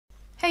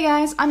Hey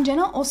guys, I'm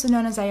Jenna, also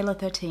known as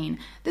Ayla13.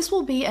 This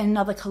will be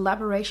another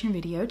collaboration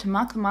video to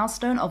mark the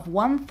milestone of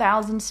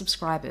 1,000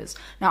 subscribers.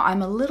 Now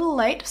I'm a little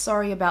late,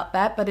 sorry about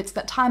that, but it's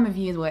that time of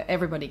year where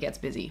everybody gets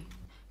busy.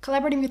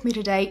 Collaborating with me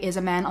today is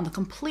a man on the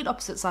complete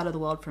opposite side of the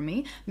world from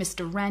me,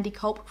 Mr. Randy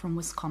Culp from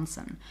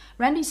Wisconsin.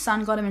 Randy's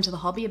son got him into the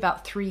hobby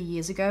about 3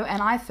 years ago, and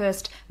I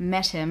first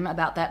met him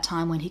about that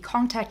time when he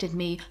contacted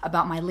me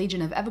about my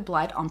Legion of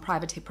Everblight on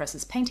Privateer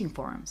Press's painting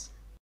forums.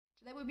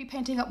 Today we'll be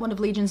painting up one of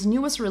Legion's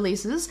newest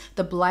releases,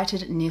 the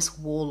Blighted Nyss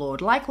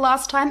Warlord. Like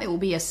last time, it will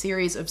be a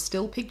series of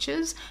still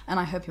pictures, and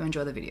I hope you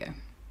enjoy the video.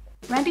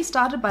 Randy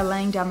started by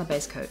laying down the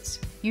base coats.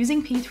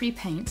 Using P3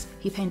 paints,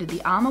 he painted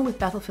the armor with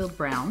Battlefield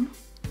Brown,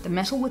 the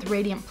metal with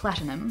Radiant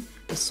Platinum,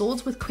 the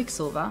swords with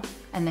Quicksilver,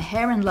 and the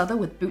hair and leather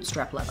with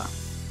Bootstrap Leather.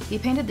 He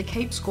painted the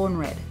cape Scorn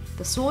Red,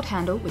 the sword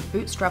handle with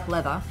Bootstrap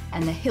Leather,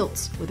 and the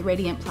hilts with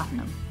Radiant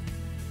Platinum.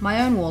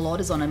 My own Warlord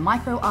is on a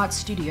Micro Art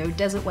Studio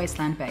Desert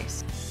Wasteland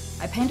base.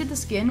 I painted the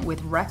skin with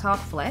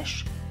Rakarth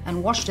Flesh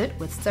and washed it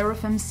with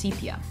Seraphim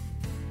Sepia.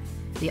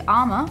 The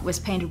armor was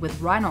painted with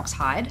Rhinox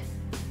Hide,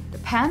 the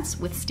pants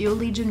with Steel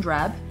Legion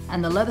Drab,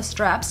 and the leather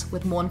straps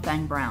with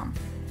Mournfang Brown.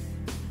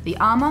 The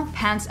armor,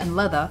 pants, and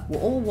leather were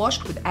all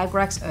washed with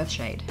Agrax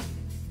Earthshade.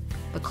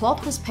 The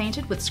cloth was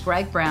painted with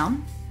Scrag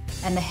Brown,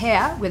 and the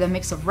hair with a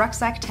mix of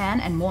Rucksack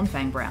Tan and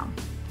Mournfang Brown.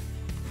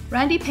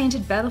 Randy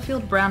painted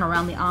Battlefield Brown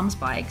around the arm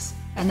spikes,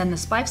 and then the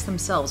spikes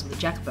themselves with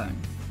Jackbone.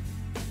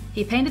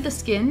 He painted the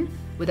skin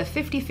with a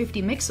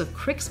 50-50 mix of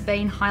Crix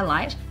Bane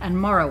Highlight and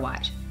Morrow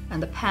White,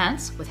 and the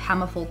pants with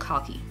Hammerfall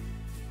Khaki.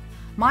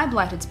 My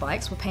blighted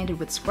spikes were painted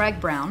with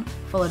Scrag Brown,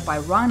 followed by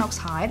Rhinox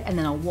Hide and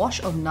then a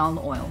wash of Nuln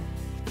Oil.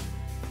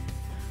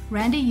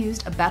 Randy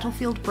used a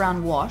Battlefield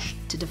Brown wash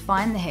to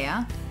define the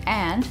hair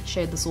and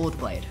shade the sword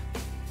blade.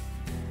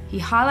 He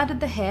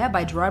highlighted the hair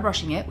by dry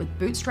brushing it with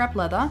Bootstrap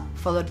Leather,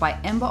 followed by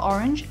Ember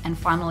Orange, and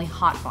finally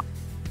Heartfire.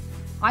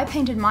 I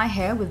painted my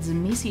hair with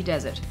Zemisi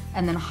Desert,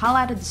 and then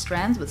highlighted the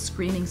strands with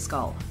Screaming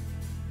Skull.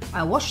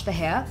 I washed the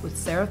hair with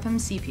Seraphim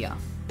Sepia.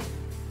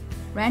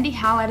 Randy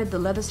highlighted the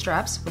leather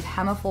straps with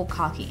Hammerfall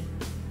Khaki,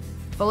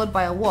 followed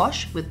by a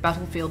wash with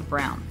Battlefield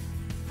Brown.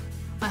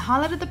 I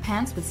highlighted the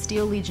pants with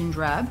Steel Legion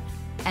Drab,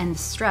 and the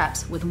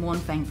straps with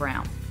Mournfang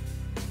Brown.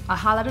 I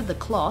highlighted the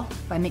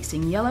cloth by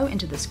mixing yellow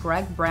into the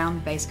Scrag Brown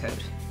base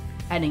coat,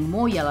 adding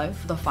more yellow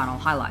for the final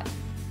highlight.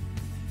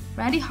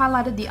 Randy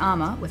highlighted the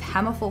armor with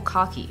Hammerfall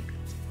Khaki,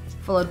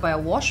 followed by a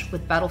wash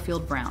with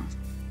Battlefield Brown.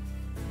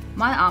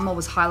 My armor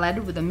was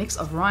highlighted with a mix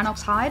of Rhinox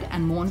Hide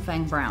and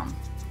Mournfang Brown.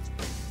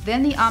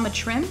 Then the armor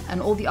trim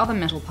and all the other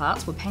metal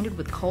parts were painted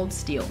with Cold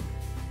Steel.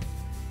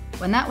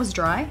 When that was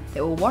dry,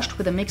 they were washed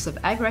with a mix of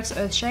Agrax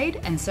Earthshade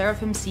and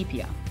Seraphim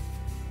Sepia.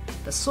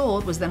 The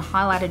sword was then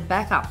highlighted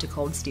back up to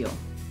Cold Steel.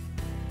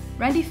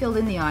 Randy filled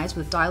in the eyes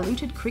with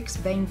diluted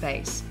Crix Bane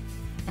base,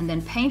 and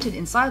then painted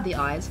inside the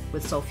eyes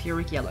with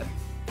Sulfuric Yellow.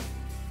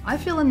 I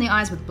fill in the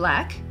eyes with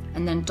black,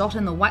 and then dot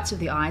in the whites of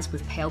the eyes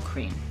with pale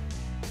cream.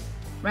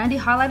 Randy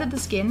highlighted the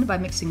skin by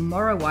mixing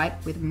Morrow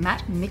White with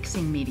Matte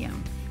Mixing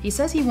Medium. He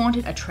says he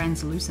wanted a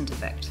translucent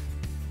effect.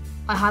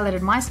 I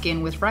highlighted my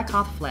skin with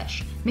Rakarth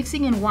Flesh,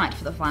 mixing in white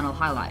for the final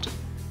highlight.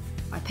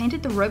 I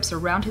painted the ropes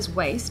around his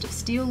waist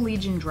Steel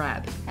Legion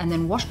Drab, and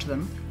then washed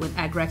them with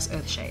Agrax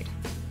Earthshade.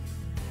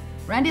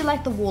 Randy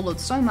liked the Warlord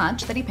so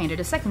much that he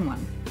painted a second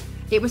one.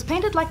 It was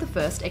painted like the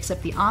first,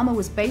 except the armor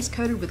was base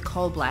coated with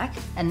Coal Black,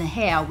 and the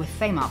hair with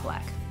Thamar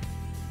Black.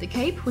 The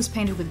cape was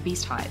painted with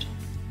Beast Hide.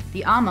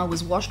 The armor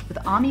was washed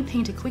with Army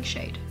Painter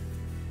Quickshade.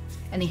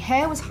 And the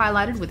hair was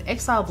highlighted with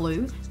Exile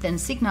Blue, then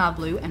Signar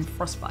Blue and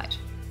Frostbite.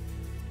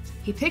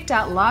 He picked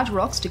out large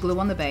rocks to glue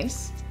on the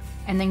base,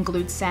 and then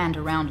glued sand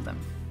around them.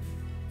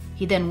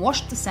 He then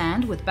washed the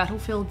sand with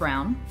Battlefield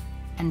Brown,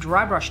 and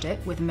dry brushed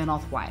it with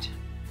Menoth White.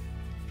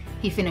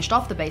 He finished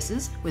off the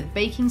bases with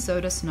Baking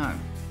Soda Snow.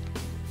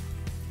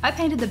 I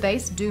painted the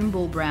base Doom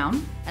Bull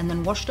Brown, and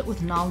then washed it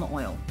with Nuln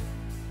Oil.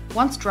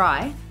 Once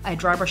dry, I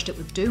dry brushed it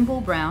with Doom Bull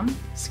Brown,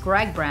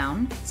 Scrag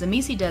Brown,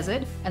 Zemisi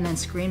Desert, and then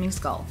Screaming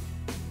Skull.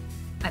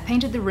 I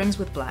painted the rims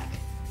with black.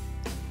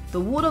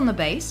 The wood on the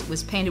base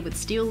was painted with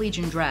Steel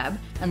Legion Drab,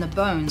 and the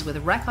bones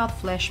with Rakarth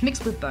Flesh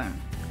mixed with bone.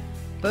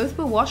 Both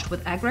were washed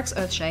with Agrax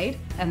Earthshade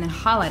and then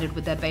highlighted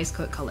with their base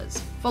coat colours,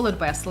 followed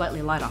by a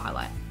slightly lighter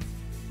highlight.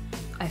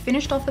 I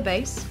finished off the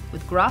base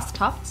with Grass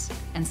Tufts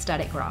and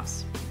Static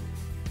Grass.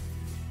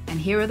 And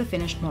here are the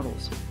finished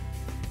models.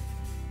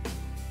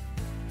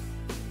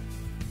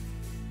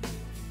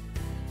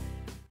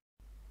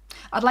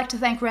 I'd like to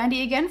thank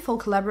Randy again for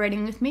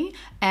collaborating with me,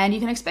 and you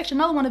can expect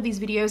another one of these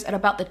videos at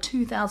about the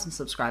 2,000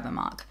 subscriber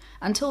mark.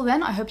 Until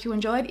then, I hope you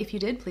enjoyed. If you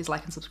did, please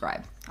like and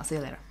subscribe. I'll see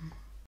you later.